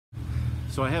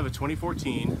So I have a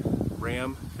 2014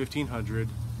 Ram 1500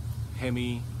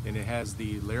 Hemi, and it has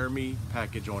the Laramie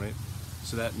package on it,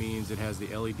 so that means it has the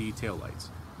LED taillights.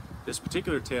 This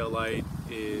particular taillight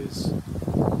is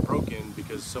broken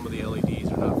because some of the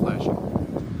LEDs are not flashing,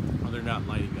 or they're not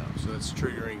lighting up, so that's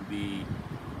triggering the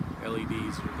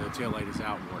LEDs, or the taillight is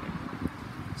out warning.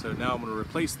 So now I'm going to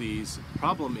replace these.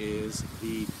 Problem is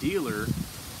the dealer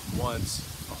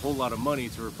wants a whole lot of money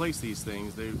to replace these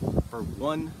things. For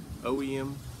one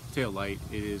OEM taillight,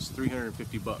 it is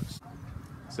 350 bucks.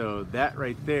 So that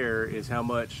right there is how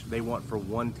much they want for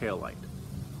one taillight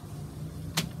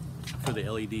for the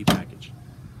LED package.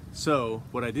 So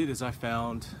what I did is I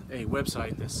found a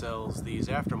website that sells these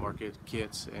aftermarket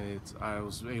kits, and I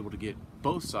was able to get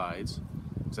both sides,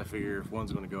 because I figure if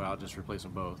one's going to go out, just replace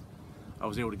them both. I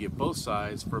was able to get both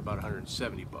sides for about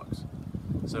 170 bucks.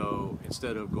 So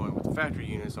instead of going with the factory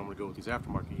units, I'm going to go with these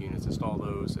aftermarket units, install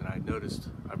those, and I noticed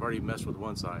I've already messed with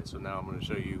one side, so now I'm going to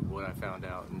show you what I found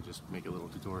out and just make a little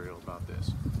tutorial about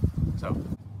this. So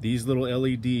these little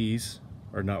LEDs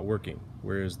are not working,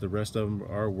 whereas the rest of them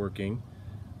are working.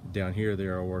 Down here they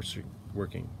are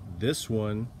working. This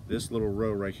one, this little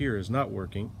row right here is not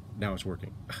working. Now it's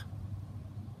working.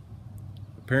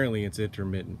 Apparently it's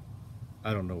intermittent.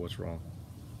 I don't know what's wrong.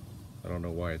 I don't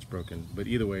know why it's broken, but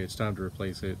either way, it's time to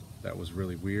replace it. That was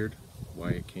really weird, why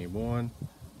it came on,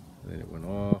 and then it went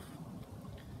off.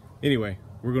 Anyway,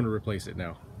 we're going to replace it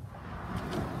now.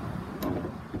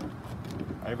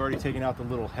 I've already taken out the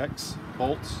little hex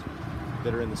bolts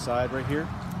that are in the side right here.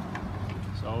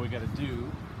 So all we got to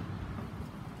do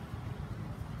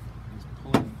is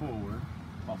pull it forward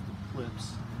off the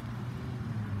clips.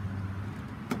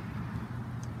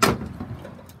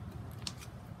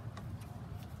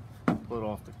 Pull it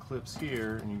off the clips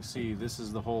here, and you can see this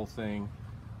is the whole thing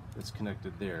that's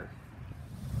connected there.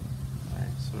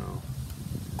 Alright, so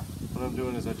what I'm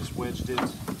doing is I just wedged the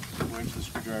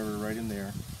screwdriver right in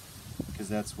there, because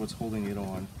that's what's holding it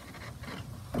on.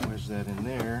 Wedge that in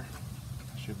there.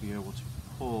 I should be able to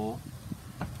pull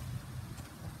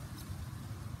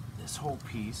this whole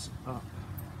piece up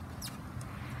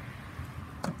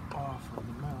off of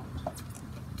the mount.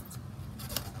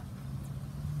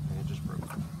 And it just broke.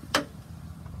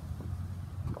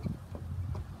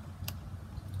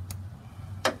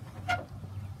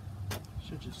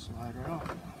 Should just slide right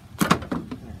off.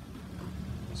 There.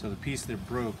 So the piece that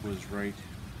broke was right.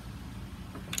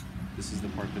 This is the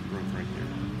part that broke right there.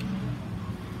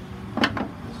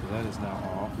 So that is now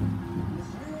off.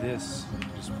 This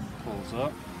just pulls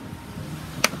up.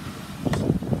 Just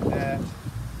like that.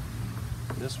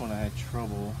 This one I had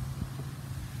trouble.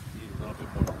 Need a little bit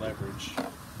more leverage.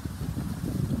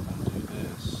 Undo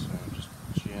this. So just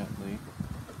gently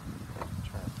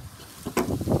turn.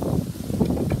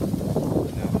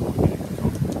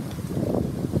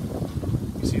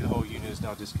 You see the whole unit is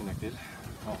now disconnected.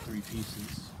 All three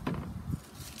pieces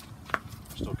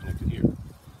are still connected here.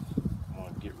 I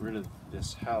want to get rid of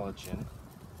this halogen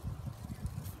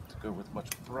to go with much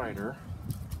brighter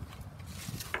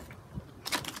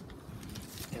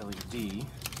LED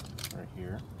right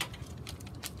here.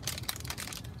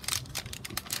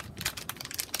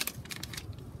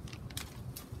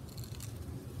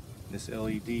 This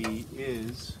LED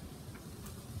is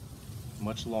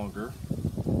much longer.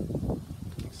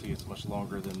 You can see it's much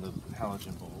longer than the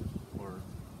halogen bulb, or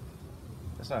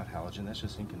that's not halogen, that's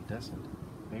just incandescent.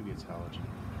 Maybe it's halogen.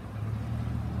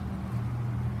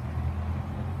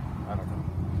 I don't know.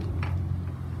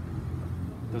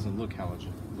 It doesn't look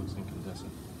halogen, it looks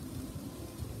incandescent.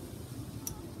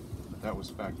 But that was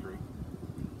factory.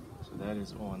 So that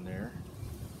is on there.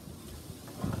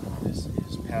 This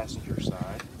is passenger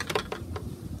side.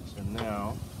 So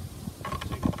now,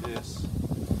 take this,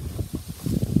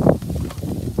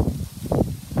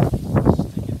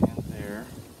 stick it in there,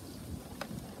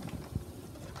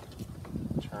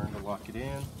 turn to lock it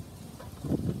in,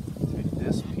 take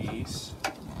this piece,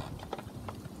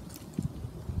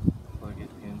 plug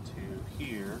it into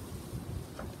here.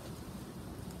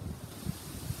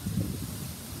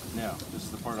 Now, this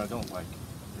is the part I don't like.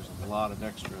 There's a lot of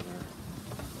extra there.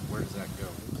 Where does that go?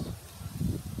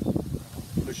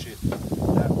 Push it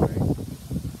that way.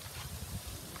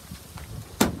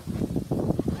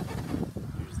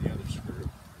 Here's the other screw.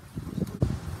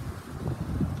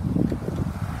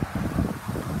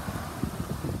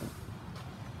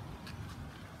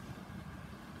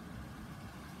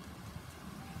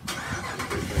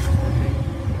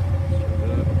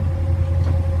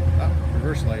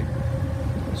 Reverse light.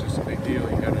 It's just a big deal.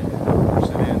 You gotta push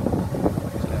it in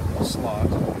to that little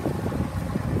slot.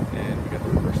 And we got the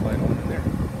reverse light on in there.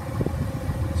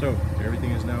 So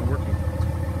everything is now working.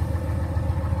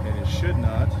 should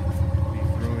not be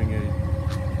throwing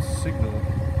a signal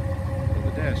on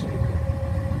the dash light.